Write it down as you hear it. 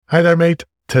Hi there, mate.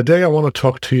 Today I want to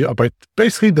talk to you about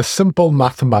basically the simple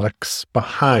mathematics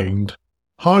behind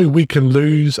how we can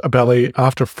lose a belly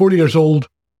after 40 years old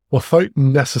without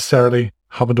necessarily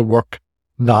having to work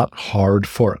that hard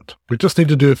for it. We just need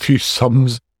to do a few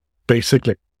sums,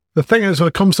 basically. The thing is, when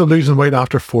it comes to losing weight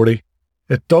after 40,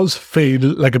 it does feel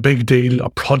like a big deal, a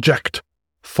project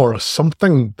for us,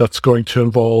 something that's going to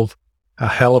involve a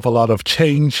hell of a lot of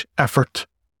change, effort,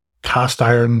 cast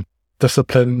iron,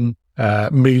 discipline,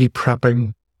 meal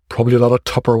prepping, probably a lot of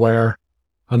Tupperware,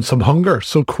 and some hunger.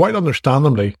 So quite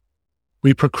understandably,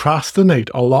 we procrastinate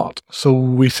a lot. So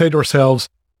we say to ourselves,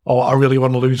 oh, I really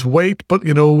want to lose weight, but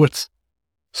it's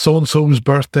so-and-so's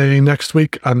birthday next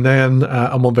week, and then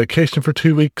I'm on vacation for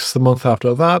 2 weeks the month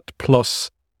after that,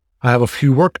 plus I have a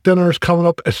few work dinners coming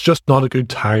up. It's just not a good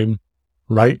time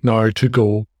right now to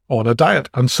go on a diet.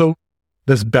 And so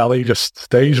this belly just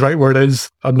stays right where it is,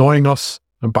 annoying us,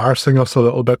 embarrassing us a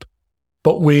little bit.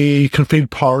 But we can feel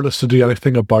powerless to do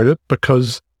anything about it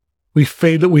because we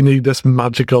feel that we need this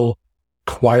magical,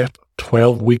 quiet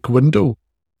 12-week window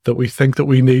that we think that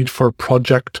we need for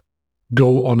Project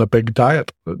Go on a big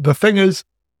diet. The thing is,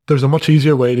 there's a much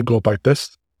easier way to go about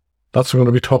this. That's what we're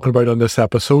going to be talking about on this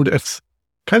episode. It's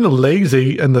kind of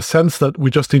lazy in the sense that we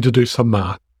just need to do some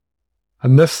math.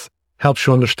 And this helps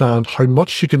you understand how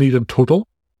much you can eat in total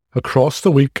across the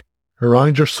week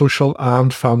around your social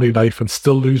and family life and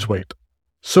still lose weight.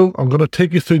 So I'm going to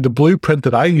take you through the blueprint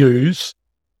that I use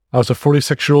as a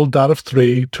 46-year-old dad of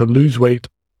 3 to lose weight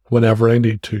whenever I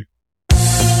need to.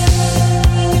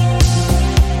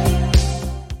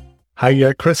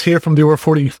 Hi, Chris here from the Over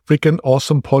 40 Freaking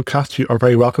Awesome podcast. You are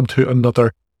very welcome to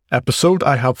another episode.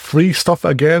 I have free stuff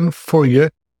again for you.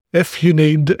 If you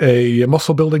need a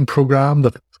muscle building program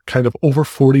that's kind of over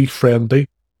 40 friendly,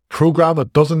 program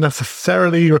that doesn't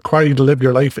necessarily require you to live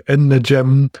your life in the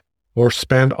gym or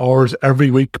spend hours every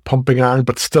week pumping iron,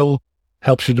 but still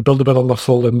helps you to build a bit of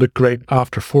muscle and look great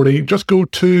after 40, just go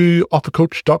to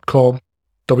offacoach.com,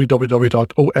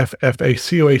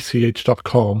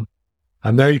 www.offacoach.com,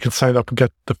 and there you can sign up and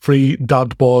get the free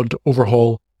Dad Bod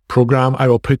Overhaul program. I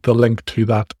will put the link to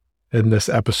that in this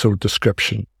episode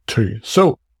description too.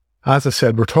 So, as I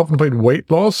said, we're talking about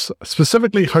weight loss,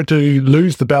 specifically how to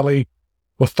lose the belly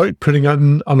without putting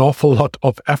in an awful lot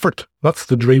of effort. That's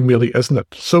the dream really, isn't it?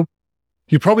 So,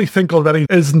 you probably think already,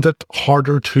 isn't it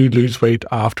harder to lose weight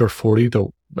after 40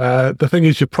 though? The thing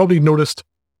is, you probably noticed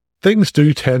things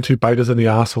do tend to bite us in the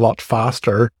ass a lot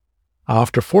faster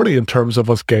after 40 in terms of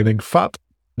us gaining fat.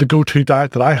 The go-to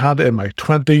diet that I had in my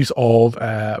 20s of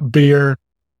beer,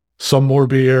 some more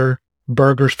beer,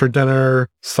 burgers for dinner,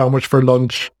 sandwich for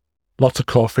lunch, lots of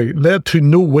coffee, led to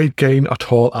no weight gain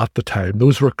at all at the time.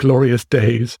 Those were glorious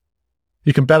days.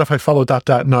 You can bet if I followed that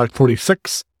diet now at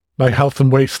 46, my health and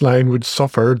waistline would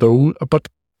suffer though, but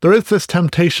there is this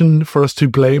temptation for us to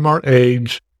blame our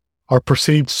age, our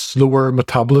perceived slower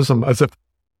metabolism, as if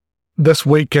this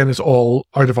weight gain is all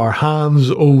out of our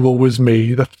hands. Oh, woe is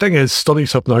me. The thing is,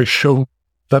 studies have now shown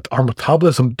that our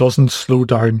metabolism doesn't slow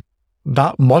down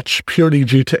that much purely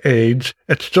due to age.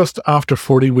 It's just after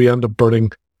 40 we end up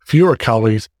burning fewer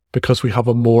calories because we have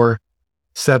a more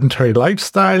sedentary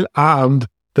lifestyle, and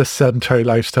this sedentary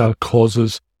lifestyle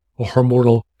causes a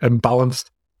hormonal imbalance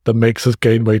that makes us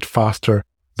gain weight faster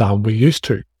than we used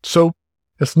to. So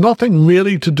it's nothing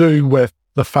really to do with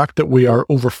the fact that we are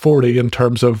over 40 in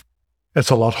terms of it's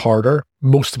a lot harder.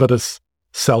 Most of it is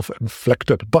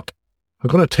self-inflicted. But I'm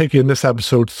going to take you in this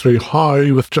episode through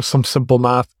how, with just some simple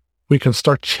math, we can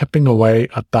start chipping away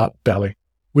at that belly.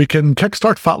 We can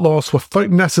kickstart fat loss without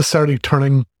necessarily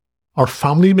turning our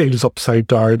family meals upside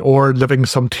down or living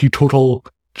some teetotal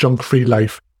junk-free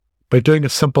life by doing a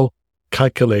simple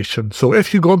calculation. So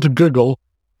if you go onto Google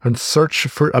and search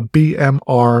for a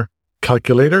BMR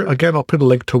calculator, again, I'll put a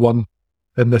link to one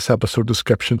in this episode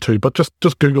description too, but just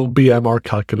Google BMR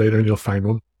calculator and you'll find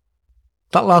one.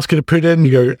 That'll ask you to put in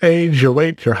your age, your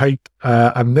weight, your height,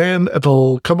 and then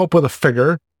it'll come up with a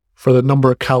figure for the number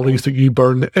of calories that you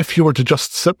burn if you were to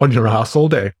just sit on your ass all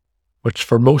day, which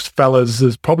for most fellas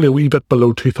is probably a wee bit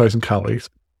below 2,000 calories.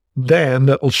 Then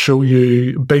it'll show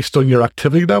you, based on your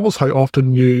activity levels, how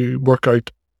often you work out,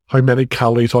 how many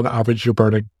calories on average you're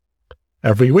burning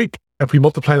every week. If we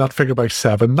multiply that figure by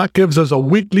 7, that gives us a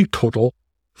weekly total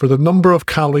for the number of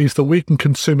calories that we can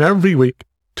consume every week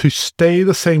to stay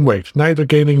the same weight, neither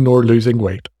gaining nor losing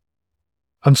weight.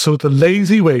 And so the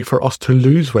lazy way for us to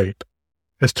lose weight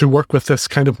is to work with this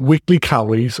kind of weekly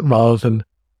calories rather than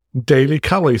daily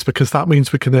calories, because that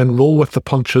means we can then roll with the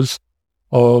punches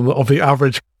of the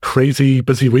average crazy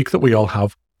busy week that we all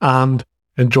have and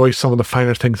enjoy some of the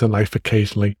finer things in life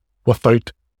occasionally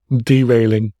without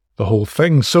derailing the whole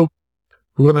thing. So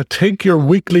we're going to take your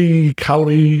weekly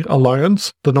calorie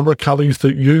allowance, the number of calories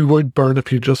that you would burn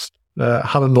if you just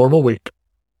had a normal week.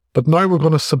 But now we're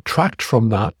going to subtract from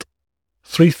that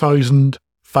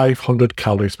 3,500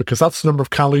 calories, because that's the number of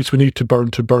calories we need to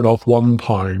burn off 1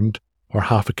 pound or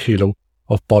half a kilo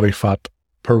of body fat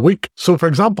per week. So for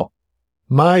example,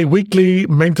 my weekly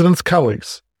maintenance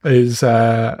calories is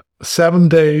 7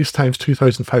 days times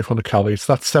 2,500 calories.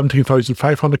 That's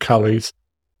 17,500 calories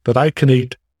that I can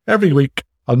eat every week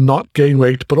and not gain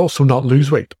weight, but also not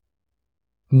lose weight.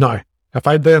 Now, if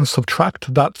I then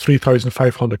subtract that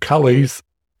 3,500 calories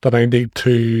that I need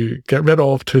to get rid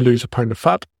of to lose a pound of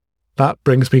fat, that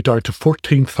brings me down to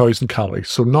 14,000 calories.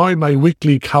 So now my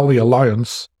weekly calorie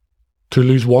allowance to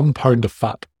lose 1 pound of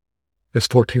fat is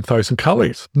 14,000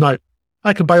 calories. Now,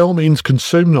 I can by all means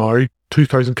consume now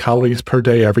 2,000 calories per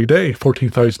day every day,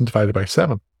 14,000 divided by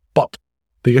 7. But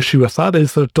the issue with that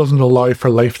is that it doesn't allow for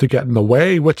life to get in the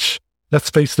way, which,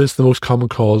 let's face it, is the most common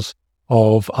cause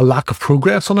of a lack of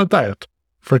progress on a diet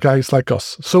for guys like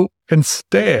us. So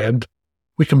instead,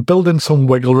 we can build in some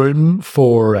wiggle room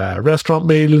for restaurant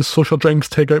meals, social drinks,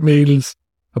 takeout meals,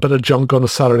 a bit of junk on a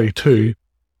Saturday too,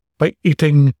 by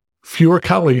eating fewer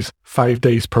calories 5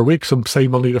 days per week, so say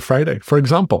Monday to Friday. For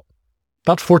example,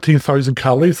 that 14,000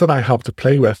 calories that I have to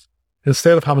play with,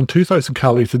 instead of having 2,000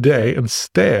 calories a day,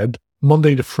 instead,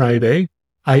 Monday to Friday,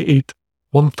 I eat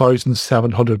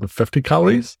 1,750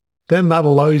 calories. Then that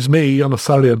allows me on a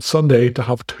Saturday and Sunday to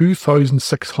have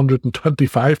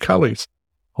 2,625 calories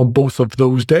on both of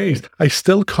those days. I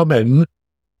still come in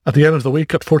at the end of the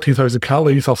week at 14,000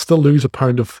 calories. I'll still lose a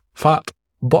pound of fat,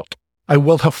 but I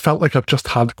will have felt like I've just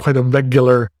had quite a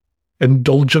regular,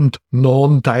 indulgent,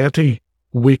 non-diety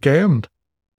weekend.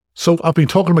 So I've been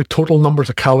talking about total numbers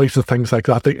of calories and things like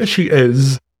that. The issue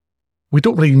is we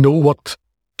don't really know what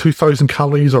 2,000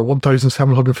 calories or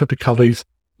 1,750 calories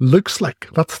looks like.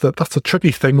 That's the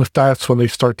tricky thing with diets when they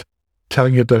start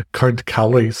telling you to count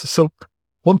calories. So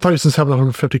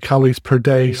 1,750 calories per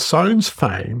day sounds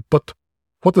fine, but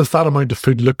what does that amount of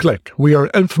food look like? We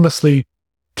are infamously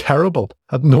terrible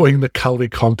at knowing the calorie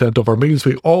content of our meals.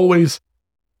 We always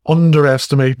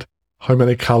underestimate how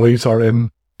many calories are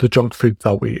in the junk food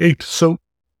that we eat. So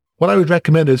what I would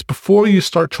recommend is before you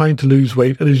start trying to lose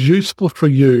weight, it is useful for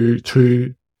you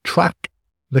to track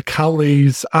the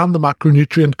calories and the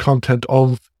macronutrient content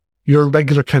of your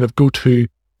regular kind of go-to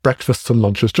breakfasts and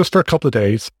lunches just for a couple of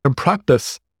days. In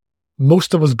practice,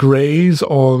 most of us graze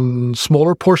on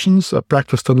smaller portions at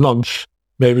breakfast and lunch,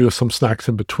 maybe with some snacks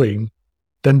in between.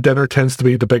 Then dinner tends to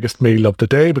be the biggest meal of the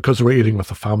day because we're eating with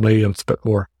the family and it's a bit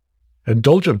more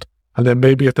indulgent. And then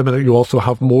maybe at the minute you also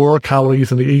have more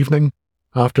calories in the evening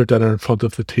after dinner in front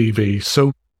of the TV.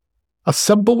 So a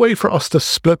simple way for us to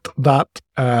split that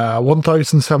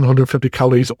 1,750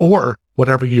 calories or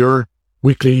whatever your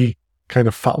weekly kind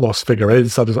of fat loss figure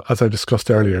is, as I discussed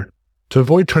earlier, to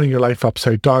avoid turning your life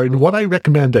upside down, what I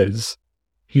recommend is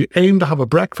you aim to have a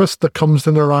breakfast that comes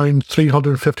in around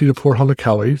 350 to 400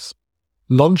 calories,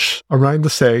 lunch around the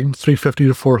same, 350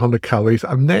 to 400 calories,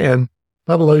 and then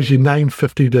that allows you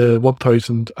 950 to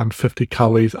 1,050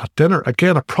 calories at dinner.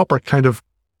 Again, a proper kind of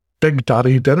big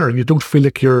daddy dinner. You don't feel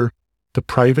like you're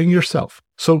depriving yourself.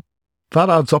 So that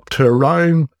adds up to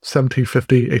around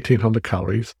 1,750, 1,800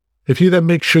 calories. If you then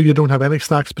make sure you don't have any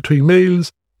snacks between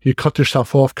meals, you cut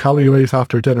yourself off calorie-wise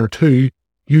after dinner too,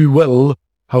 you will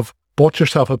have bought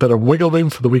yourself a bit of wiggle room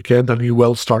for the weekend and you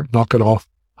will start knocking off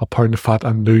a pound of fat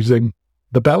and losing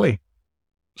the belly.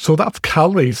 So that's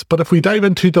calories. But if we dive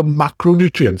into the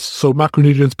macronutrients, so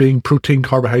macronutrients being protein,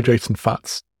 carbohydrates and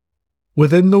fats,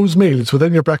 within those meals,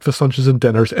 within your breakfast, lunches and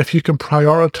dinners, if you can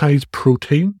prioritize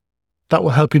protein, that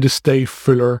will help you to stay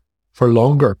fuller for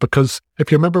longer. Because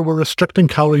if you remember, we're restricting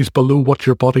calories below what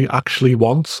your body actually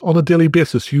wants on a daily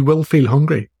basis. You will feel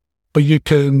hungry. But you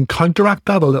can counteract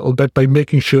that a little bit by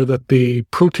making sure that the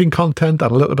protein content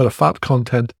and a little bit of fat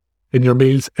content in your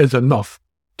meals is enough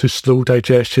to slow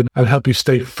digestion and help you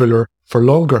stay fuller for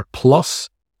longer. Plus,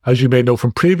 as you may know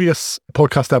from previous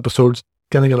podcast episodes,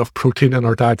 getting enough protein in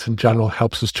our diets in general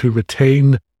helps us to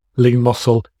retain lean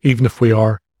muscle, even if we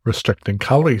are restricting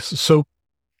calories. So,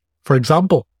 for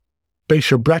example, base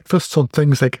your breakfasts on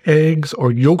things like eggs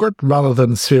or yogurt rather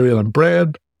than cereal and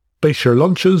bread. Base your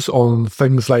lunches on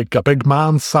things like a big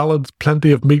man salad,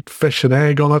 plenty of meat, fish and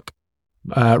egg on it,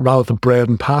 rather than bread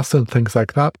and pasta and things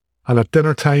like that. And at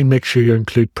dinner time, make sure you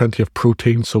include plenty of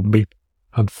protein, so meat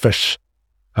and fish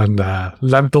and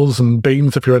lentils and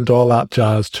beans if you're into all that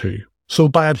jazz too. So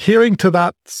by adhering to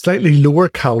that slightly lower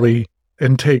calorie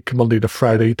intake Monday to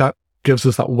Friday, that gives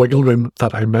us that wiggle room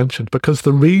that I mentioned. Because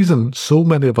the reason so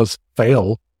many of us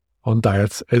fail on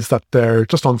diets is that they're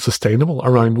just unsustainable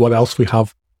around what else we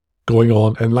have going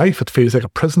on in life. It feels like a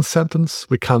prison sentence.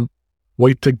 We can't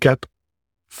wait to get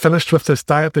finished with this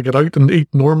diet to get out and eat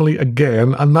normally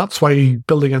again. And that's why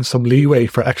building in some leeway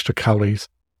for extra calories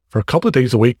for a couple of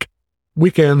days a week,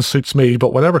 weekends suits me,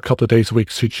 but whatever couple of days a week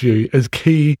suits you, is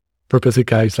key for busy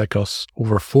guys like us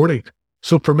over 40.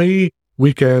 So for me,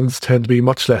 weekends tend to be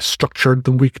much less structured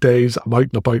than weekdays. I'm out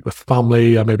and about with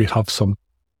family. I maybe have some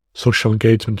social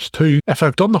engagements too. If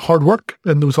I've done the hard work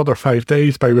in those other 5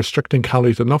 days by restricting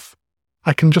calories enough,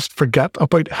 I can just forget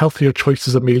about healthier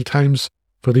choices at meal times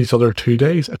for these other 2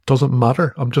 days. It doesn't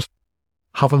matter. I'm just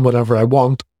having whatever I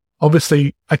want.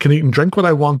 Obviously, I can eat and drink what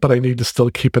I want, but I need to still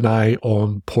keep an eye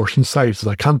on portion sizes.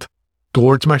 I can't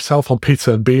gorge myself on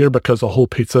pizza and beer because a whole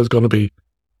pizza is going to be,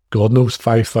 God knows,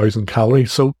 5,000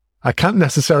 calories. So I can't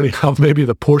necessarily have maybe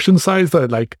the portion size that I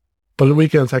like, but on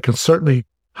weekends I can certainly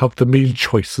have the meal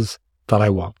choices that I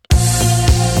want.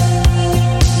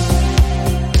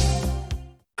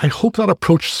 I hope that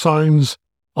approach sounds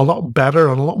a lot better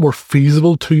and a lot more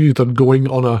feasible to you than going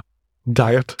on a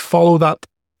diet. Follow that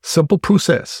simple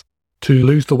process to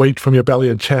lose the weight from your belly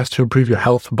and chest to improve your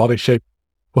health and body shape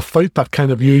without that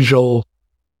kind of usual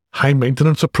high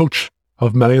maintenance approach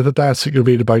of many of the diets that you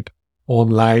read about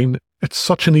online. It's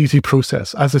such an easy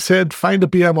process. As I said, find a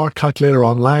BMR calculator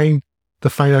online to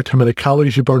find out how many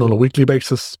calories you burn on a weekly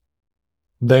basis.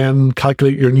 Then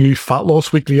calculate your new fat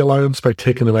loss weekly allowance by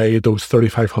taking away those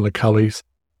 3,500 calories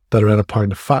that are in a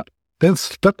pound of fat. Then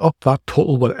split up that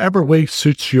total whatever way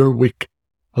suits your week.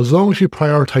 As long as you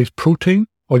prioritize protein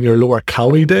on your lower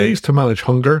calorie days to manage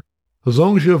hunger, as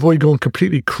long as you avoid going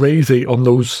completely crazy on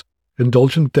those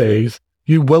indulgent days,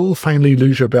 you will finally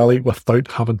lose your belly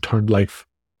without having turned life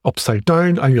upside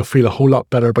down, and you'll feel a whole lot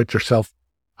better about yourself,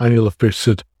 and you'll have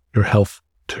boosted your health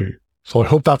too. So I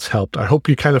hope that's helped. I hope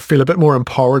you kind of feel a bit more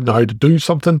empowered now to do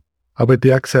something about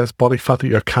the excess body fat that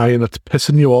you're carrying that's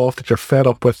pissing you off, that you're fed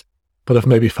up with, but have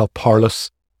maybe felt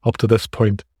powerless up to this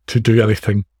point to do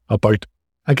anything about.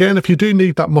 Again, if you do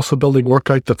need that muscle building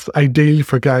workout that's ideal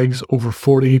for guys over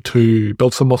 40 to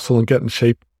build some muscle and get in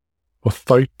shape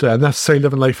without necessarily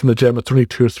living life in the gym, it's only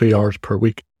 2 or 3 hours per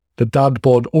week. The Dad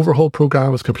Bod Overhaul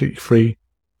program is completely free.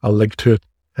 I'll link to it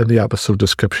in the episode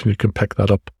description. You can pick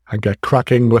that up and get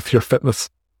cracking with your fitness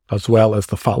as well as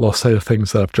the fat loss side of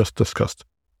things that I've just discussed.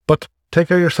 But take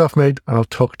care of yourself, mate, and I'll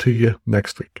talk to you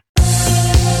next week.